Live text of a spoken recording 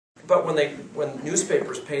But when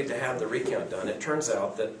newspapers paid to have the recount done, it turns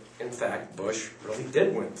out that in fact Bush really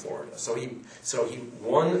did win Florida. So he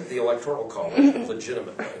won the electoral college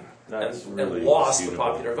legitimately and lost the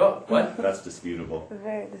popular vote. What? That's disputable.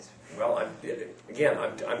 Very disputable. Well,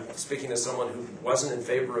 I'm speaking as someone who wasn't in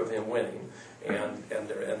favor of him winning, and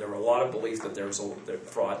there were a lot of beliefs that there's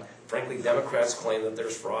fraud. Frankly, Democrats claim that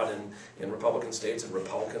there's fraud in Republican states, and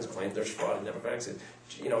Republicans claim there's fraud in Democratic states.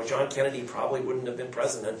 You know, John Kennedy probably wouldn't have been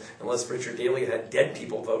president unless Richard Daley had dead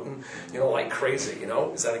people voting, like crazy. You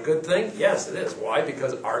know, is that a good thing? Yes, it is. Why?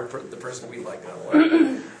 Because the person we like got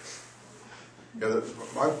elected. Yeah,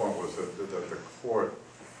 my point was that the court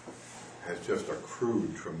has just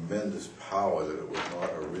accrued tremendous power that it was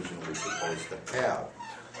not originally supposed to have.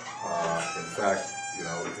 In fact, in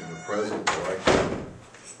the present election,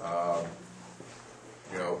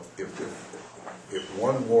 if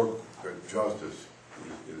one more justice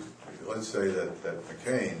is, let's say that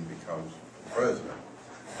McCain becomes president,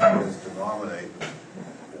 is to nominate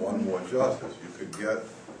one more justice, you could get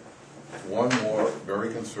one more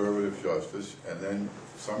very conservative justice, and then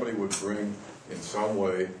somebody would bring, in some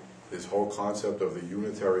way, this whole concept of the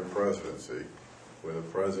unitary presidency, where the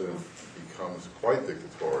president becomes quite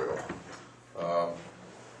dictatorial,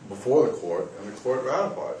 before the court, and the court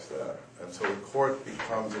ratifies that. And so the court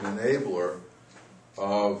becomes an enabler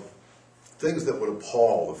of things that would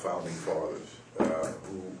appall the founding fathers,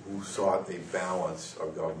 who sought a balance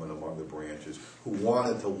of government among the branches, who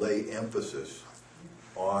wanted to lay emphasis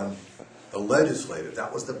on the legislative.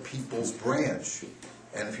 That was the people's branch.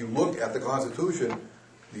 And if you look at the Constitution,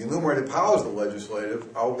 the enumerated powers of the legislative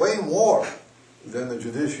are way more than the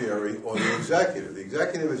judiciary or the executive. The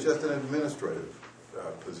executive is just an administrative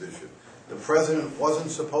position. The president wasn't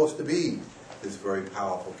supposed to be this very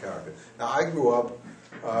powerful character. Now, I grew up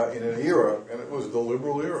in an era, and it was the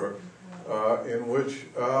liberal era, in which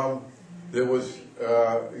there was,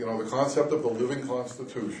 the concept of the living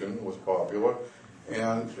Constitution was popular,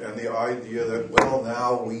 and the idea that, well,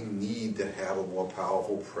 now we need to have a more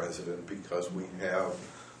powerful president because we have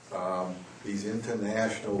these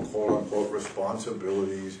international, quote-unquote,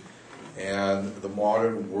 responsibilities, and the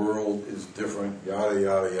modern world is different, yada,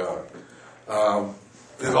 yada, yada.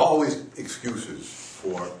 There's always excuses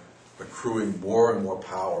for accruing more and more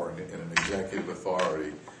power in an executive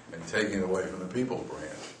authority and taking it away from the people's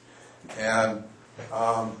branch. And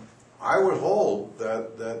I would hold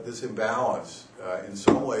that this imbalance, in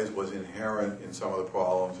some ways, was inherent in some of the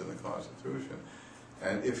problems in the Constitution.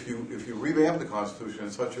 And if you revamp the Constitution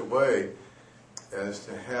in such a way as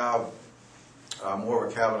to have more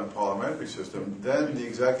of a cabinet parliamentary system, then the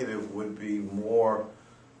executive would be more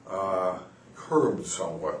curbed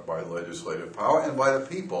somewhat by legislative power and by the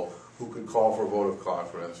people, who could call for a vote of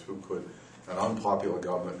confidence, who could, an unpopular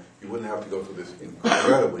government, you wouldn't have to go through this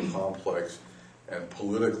incredibly complex and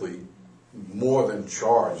politically more than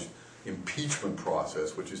charged impeachment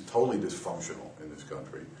process, which is totally dysfunctional in this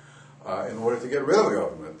country, in order to get rid of a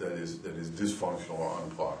government that is dysfunctional or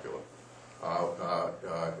unpopular.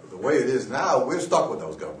 The way it is now, we're stuck with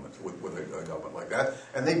those governments, with a government like that,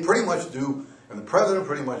 and they pretty much do, and the president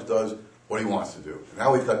pretty much does what he wants to do.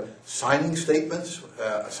 Now we've got signing statements.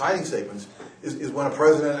 Signing statements is when a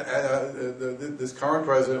president, this current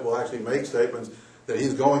president, will actually make statements that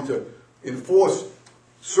he's going to enforce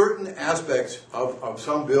certain aspects of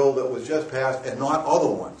some bill that was just passed and not other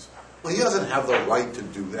ones. Well, he doesn't have the right to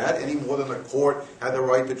do that any more than the court had the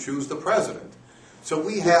right to choose the president. So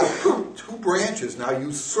we have two branches now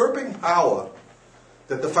usurping power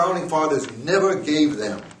that the founding fathers never gave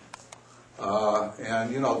them. And,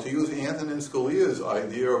 to use Antonin Scalia's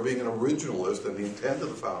idea of being an originalist and the intent of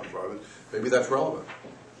the founding fathers, maybe that's relevant.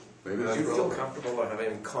 Maybe that's relevant. You feel comfortable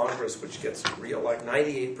having Congress, which gets re-elected,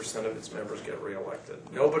 98% of its members get re-elected.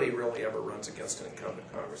 Nobody really ever runs against an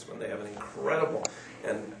incumbent congressman. They have an incredible,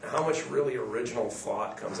 and how much really original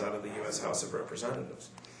thought comes out of the U.S. House of Representatives?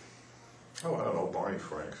 Oh, I don't know. Barney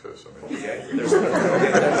Frank says something. Okay, there's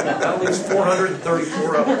at least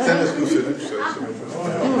 434 of them. Dennis Kucinich says something.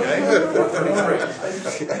 Okay,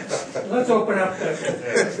 Let's open up the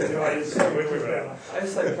audience. I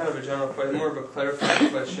just had kind of a general question, more of a clarifying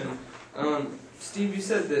question. Steve, you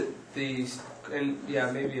said that maybe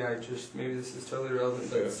this is totally irrelevant,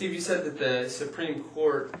 but Yeah. Steve, you said that the Supreme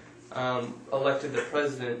Court elected the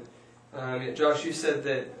president. Josh, you said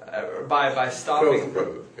that by stopping. Chose the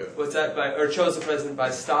president, yeah. What's that? Chose the president by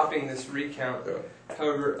stopping this recount. Yeah.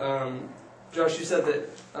 However, Josh, you said that,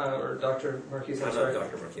 or Dr. Marquis, I'm sorry.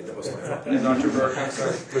 Dr. Marquis, that was my fault. And Dr. Burke, I'm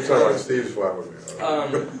sorry. It's all right. Steve's fine with me.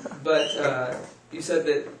 But you said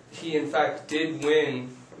that he, in fact, did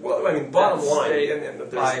win. Well, I mean, bottom line,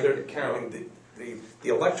 by count. the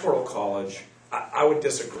Electoral College, I would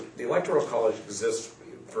disagree. The Electoral College exists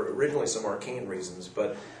for originally some arcane reasons,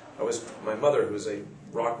 but my mother, who was a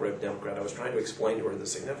rock-ribbed Democrat, I was trying to explain to her the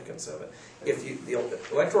significance of it. The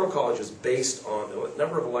Electoral College is based on the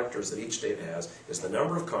number of electors that each state has, is the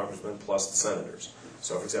number of congressmen plus the senators.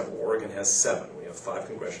 So, for example, Oregon has 7. We have 5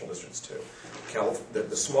 congressional districts, too.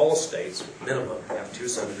 The smallest states, minimum, have 2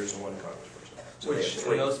 senators and 1 congressperson. So Which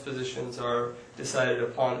in those positions are decided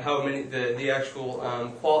upon, how many, the actual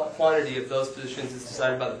quantity of those positions is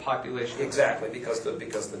decided by the population. Exactly, because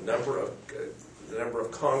the number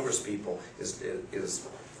of Congress people is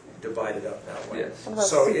divided up that way. Yes.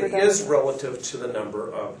 So it is relative to the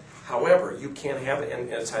number of. However, you can have it, and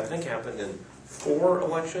it's I think happened in 4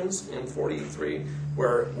 elections in 43,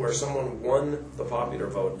 where someone won the popular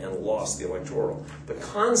vote and lost the electoral. The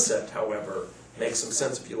concept, however, makes some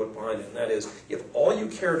sense if you look behind it, and that is, if all you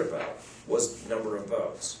cared about was number of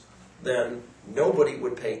votes, then nobody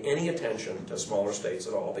would pay any attention to smaller states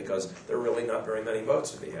at all, because there are really not very many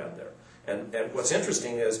votes to be had there. And what's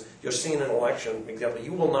interesting is, you're seeing an election, for example,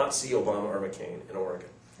 you will not see Obama or McCain in Oregon.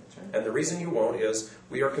 And the reason you won't is,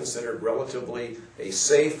 we are considered relatively a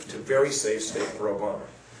safe to very safe state for Obama.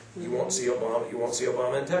 You won't see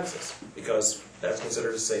Obama in Texas, because that's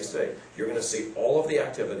considered a safe state. You're going to see all of the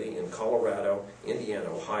activity in Colorado, Indiana,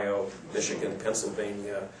 Ohio, Michigan,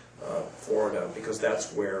 Pennsylvania, Florida, because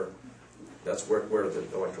that's where the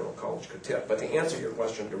Electoral College could tip. But to answer your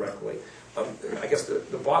question directly, I guess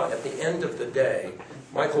the bottom, at the end of the day,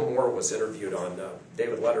 Michael Moore was interviewed on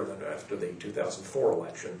David Letterman after the 2004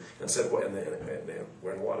 election, and said,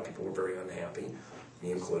 when a lot of people were very unhappy,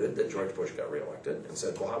 me included, that George Bush got reelected, and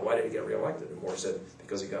said, well, why did he get reelected? And Moore said,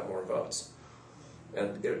 because he got more votes.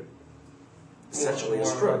 And it essentially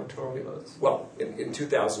is true. Electoral votes. Well, in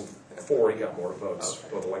 2004, he got more votes,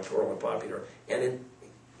 both electoral and popular.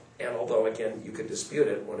 And although, again, you could dispute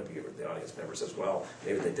it, one of the audience members says, well,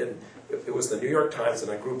 maybe they didn't. It was the New York Times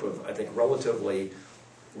and a group of, I think, relatively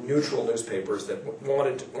neutral newspapers that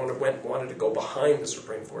wanted to go behind the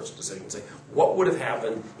Supreme Court's decision and say, what would have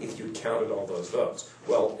happened if you'd counted all those votes?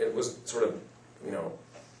 Well, it was sort of,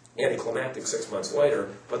 anticlimactic 6 months later,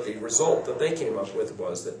 but the result that they came up with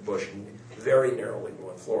was that Bush very narrowly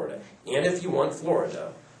won Florida. And if you won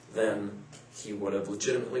Florida, then he would have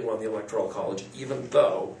legitimately won the Electoral College, even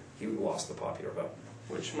though he lost the popular vote.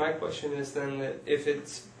 Which my question is then, that if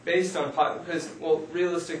it's based on because, well,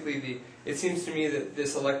 realistically, it seems to me that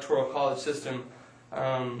this Electoral College system,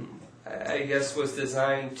 I guess, was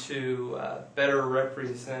designed to better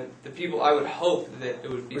represent the people. I would hope that it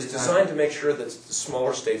would be. It was designed to make sure that the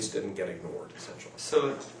smaller states didn't get ignored, essentially.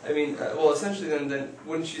 So, I mean, well, essentially, then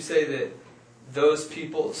wouldn't you say that those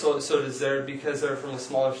people? So does because they're from a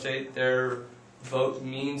smaller state, their vote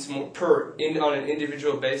means more on an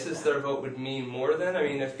individual basis? Their vote would mean more. Then, I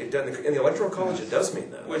mean, if it does, in the Electoral College, it does mean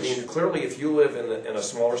that. Which, I mean, clearly, if you live in a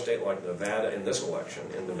smaller state like Nevada in this election,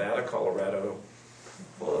 in Nevada, Colorado,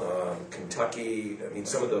 Kentucky, I mean,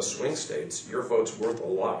 some of those swing states, your vote's worth a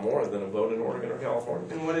lot more than a vote in Oregon or California.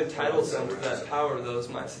 And what entitles them to that power? I'm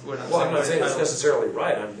not saying it's necessarily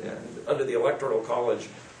right. Under the Electoral College,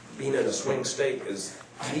 being in a swing state is.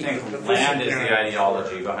 I think land is the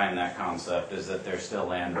ideology behind that concept, is that there's still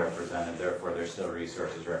land represented, therefore there's still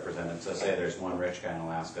resources represented. So say there's one rich guy in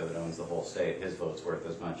Alaska that owns the whole state, his vote's worth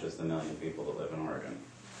as much as the 1 million people that live in Oregon.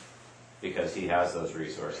 Because he has those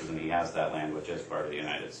resources and he has that land, which is part of the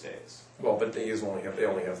United States. Well, but they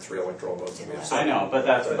only have 3 electoral votes, and we have 7. I know,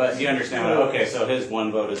 but you understand what? Okay, so his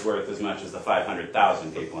 1 vote is worth as much as the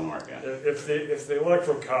 500,000 people in Oregon. If the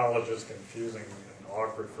Electoral College is confusing and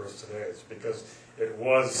awkward for us today, it's because it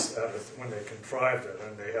was when they contrived it,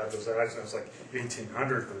 and they had those accidents like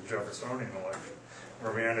 1800 for the Jeffersonian election,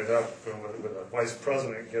 where we ended up with a vice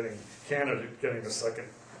president getting the second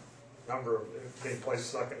number of being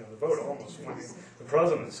placed second in the vote, almost winning the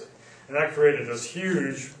presidency, and that created this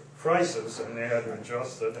huge crisis, and they had to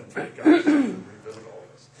adjust it and take out and revisit all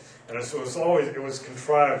this. And so it was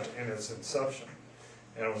contrived in its inception,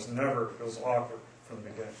 and it was awkward from the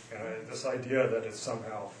beginning. And this idea that it's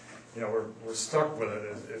somehow, we're stuck with it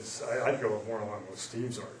I'd go more along with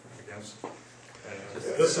Steve's argument against it. And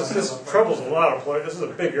this troubles a lot of this is a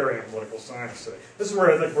big area in political science today. This is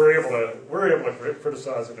where I think we're able to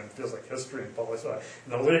criticize it, and it feels like history and policy.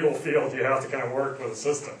 In the legal field, you have to kind of work with the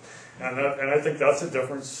system, and I think that's a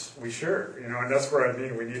difference we share. And that's where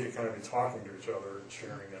we need to kind of be talking to each other and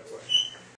sharing that way.